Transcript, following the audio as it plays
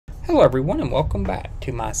Hello everyone, and welcome back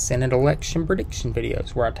to my Senate election prediction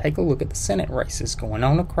videos, where I take a look at the Senate races going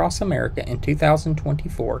on across America in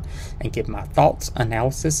 2024 and give my thoughts,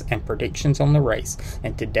 analysis, and predictions on the race.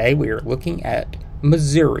 And today we are looking at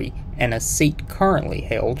Missouri and a seat currently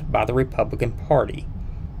held by the Republican Party.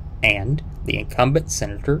 And the incumbent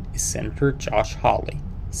senator is Senator Josh Hawley.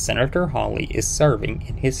 Senator Hawley is serving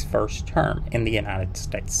in his first term in the United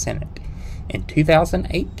States Senate. In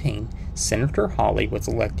 2018, Senator Hawley was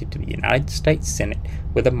elected to the United States Senate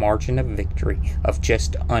with a margin of victory of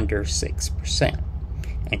just under 6%.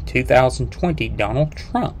 In 2020, Donald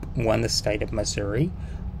Trump won the state of Missouri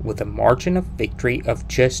with a margin of victory of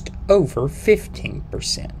just over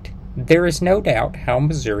 15%. There is no doubt how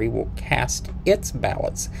Missouri will cast its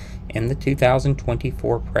ballots in the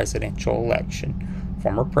 2024 presidential election.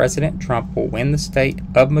 Former President Trump will win the state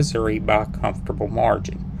of Missouri by a comfortable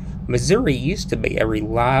margin. Missouri used to be a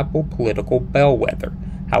reliable political bellwether.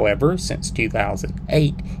 However, since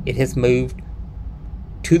 2008, it has moved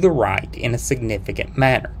to the right in a significant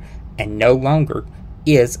manner and no longer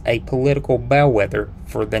is a political bellwether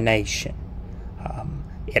for the nation.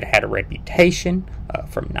 It had a reputation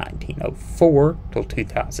from 1904 till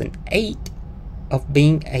 2008 of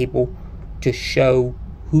being able to show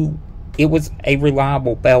who it was a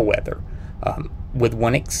reliable bellwether. With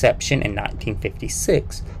one exception in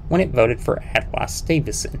 1956, when it voted for Adlai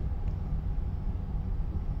Stevenson.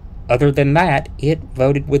 Other than that, it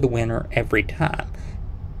voted with the winner every time.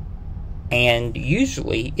 And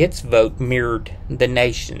usually, its vote mirrored the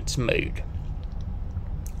nation's mood.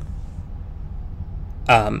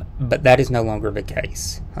 But that is no longer the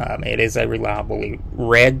case. It is a reliably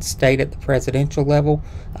red state at the presidential level.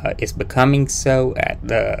 It's becoming so at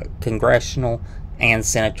the congressional and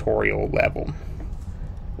senatorial level.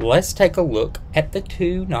 Let's take a look at the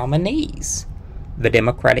two nominees. The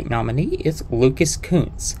Democratic nominee is Lucas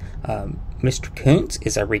Kunce. Mr. Kunce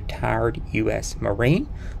is a retired U.S. Marine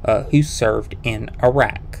who served in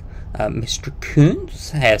Iraq. Mr.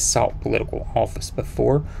 Kunce has sought political office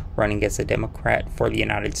before, running as a Democrat for the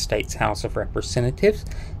United States House of Representatives,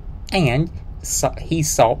 and he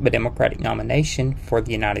sought the Democratic nomination for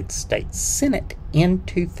the United States Senate in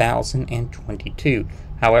 2022.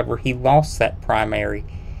 However, he lost that primary,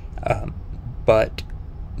 but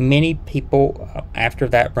many people after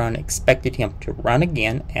that run expected him to run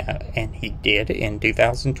again, and he did in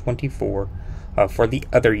 2024 for the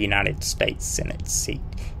other United States Senate seat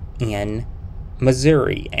in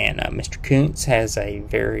Missouri. And Mr. Kunce has a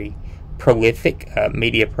very prolific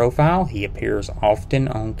media profile. He appears often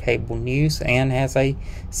on cable news and has a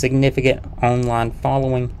significant online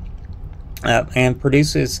following and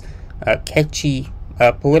produces catchy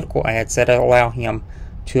political ads that allow him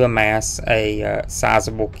to amass a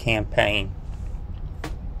sizable campaign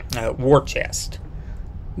war chest.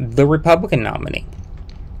 The Republican nominee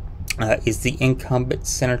is the incumbent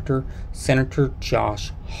Senator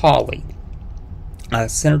Josh Hawley.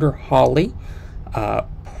 Senator Hawley,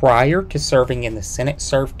 prior to serving in the Senate,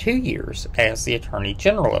 served 2 years as the Attorney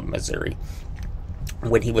General of Missouri.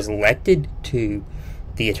 When he was elected to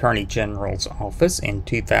the Attorney General's office in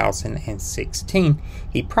 2016,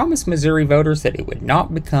 he promised Missouri voters that it would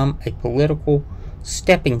not become a political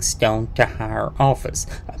stepping stone to higher office.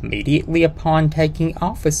 Immediately upon taking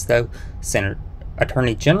office, though,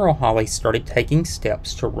 Attorney General Hawley started taking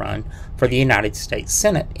steps to run for the United States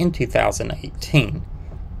Senate in 2018.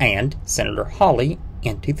 And Senator Hawley,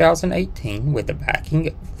 in 2018, with the backing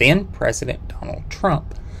of then-President Donald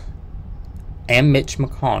Trump and Mitch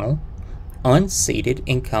McConnell, unseated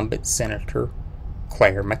incumbent Senator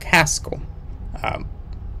Claire McCaskill,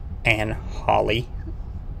 and Hawley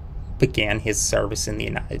began his service in the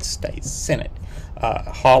United States Senate.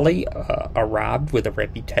 Hawley arrived with a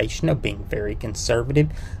reputation of being very conservative,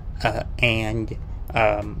 and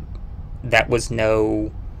that was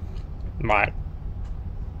no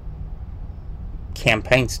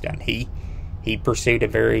campaign stunt. He pursued a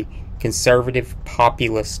very conservative,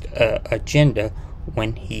 populist agenda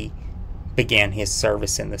when he began his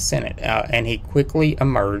service in the Senate, and he quickly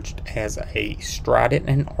emerged as a strident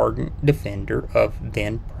and ardent defender of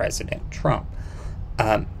then-President Trump.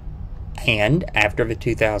 And after the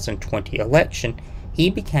 2020 election, he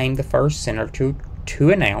became the first senator to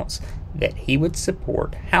announce that he would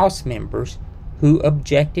support House members who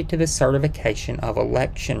objected to the certification of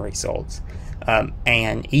election results.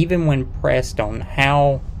 And even when pressed on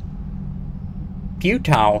how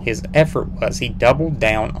futile his effort was, he doubled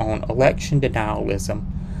down on election denialism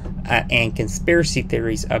and conspiracy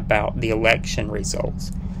theories about the election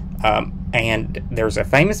results. And there's a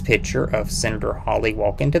famous picture of Senator Hawley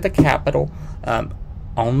walk into the Capitol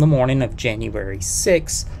on the morning of January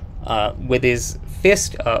 6th with his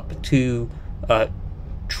fist up to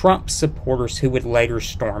Trump supporters who would later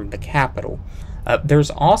storm the Capitol. There's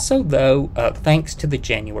also, though, thanks to the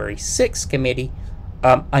January 6th committee,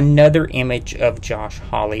 another image of Josh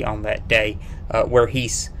Hawley on that day where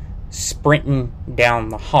he's sprinting down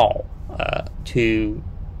the hall to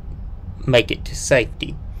make it to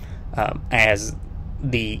safety as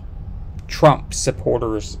the Trump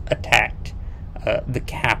supporters attacked the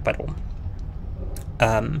Capitol.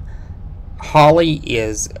 Hawley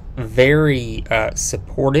is very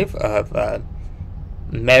supportive of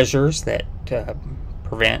measures that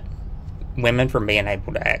prevent women from being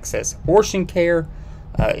able to access abortion care,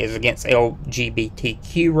 is against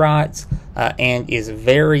LGBTQ rights, and is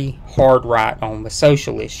very hard right on the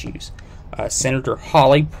social issues. Senator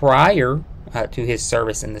Hawley, prior to his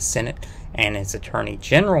service in the Senate and as Attorney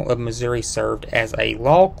General of Missouri, served as a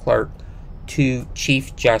law clerk to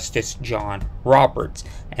Chief Justice John Roberts,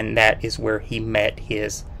 and that is where he met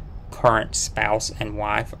his current spouse and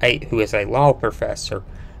wife, who is a law professor,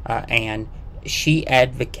 and she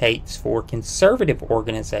advocates for conservative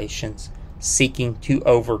organizations seeking to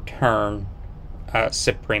overturn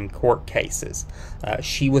Supreme Court cases.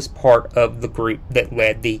 She was part of the group that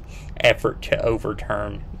led the effort to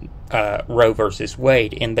overturn Roe versus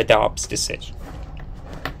Wade in the Dobbs decision.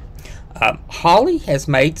 Hawley has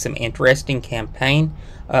made some interesting campaign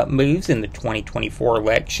moves in the 2024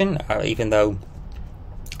 election, even though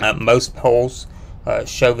most polls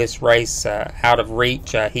show this race out of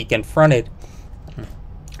reach. He confronted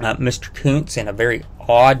Mr. Kunce in a very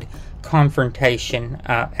odd confrontation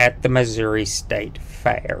at the Missouri State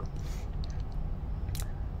Fair.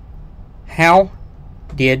 How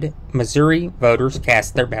did Missouri voters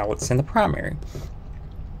cast their ballots in the primary?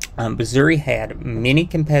 Missouri had many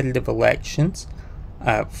competitive elections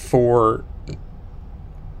for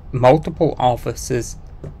multiple offices.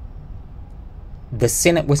 The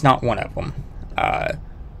Senate was not one of them.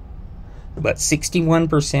 But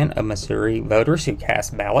 61% of Missouri voters who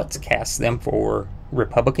cast ballots cast them for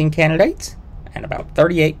Republican candidates, and about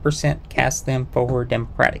 38% cast them for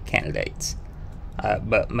Democratic candidates.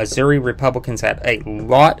 But Missouri Republicans had a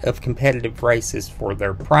lot of competitive races for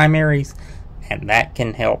their primaries, and that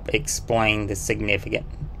can help explain the significant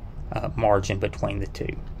margin between the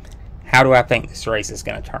two. How do I think this race is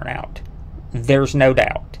going to turn out? There's no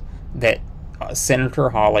doubt that Senator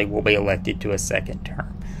Hawley will be elected to a second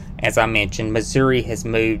term. As I mentioned, Missouri has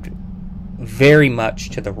moved very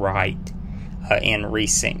much to the right in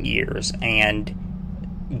recent years,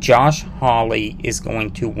 and Josh Hawley is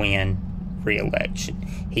going to win re-election.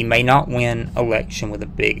 He may not win election with a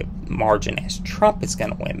big margin as Trump is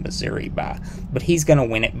going to win Missouri by, but he's going to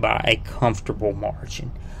win it by a comfortable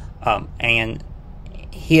margin. And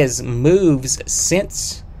his moves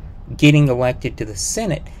since getting elected to the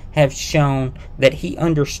Senate have shown that he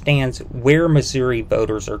understands where Missouri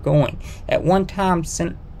voters are going. At one time,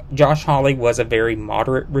 Josh Hawley was a very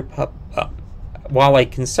moderate while a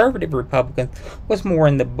conservative Republican was more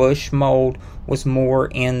in the Bush mold, was more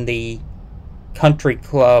in the country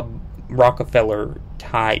club Rockefeller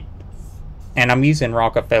type, and I'm using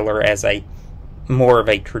Rockefeller as a more of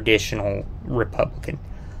a traditional Republican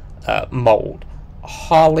mold.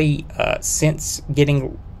 Hawley, since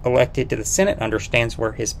getting elected to the Senate, understands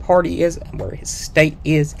where his party is and where his state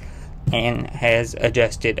is, and has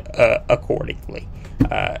adjusted accordingly.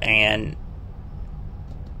 And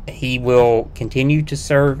he will continue to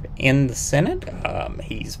serve in the Senate.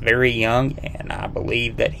 He's very young, and I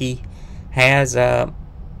believe that he has the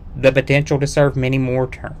potential to serve many more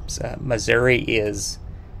terms. Missouri is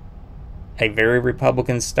a very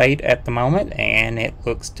Republican state at the moment, and it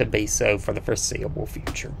looks to be so for the foreseeable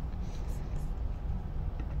future.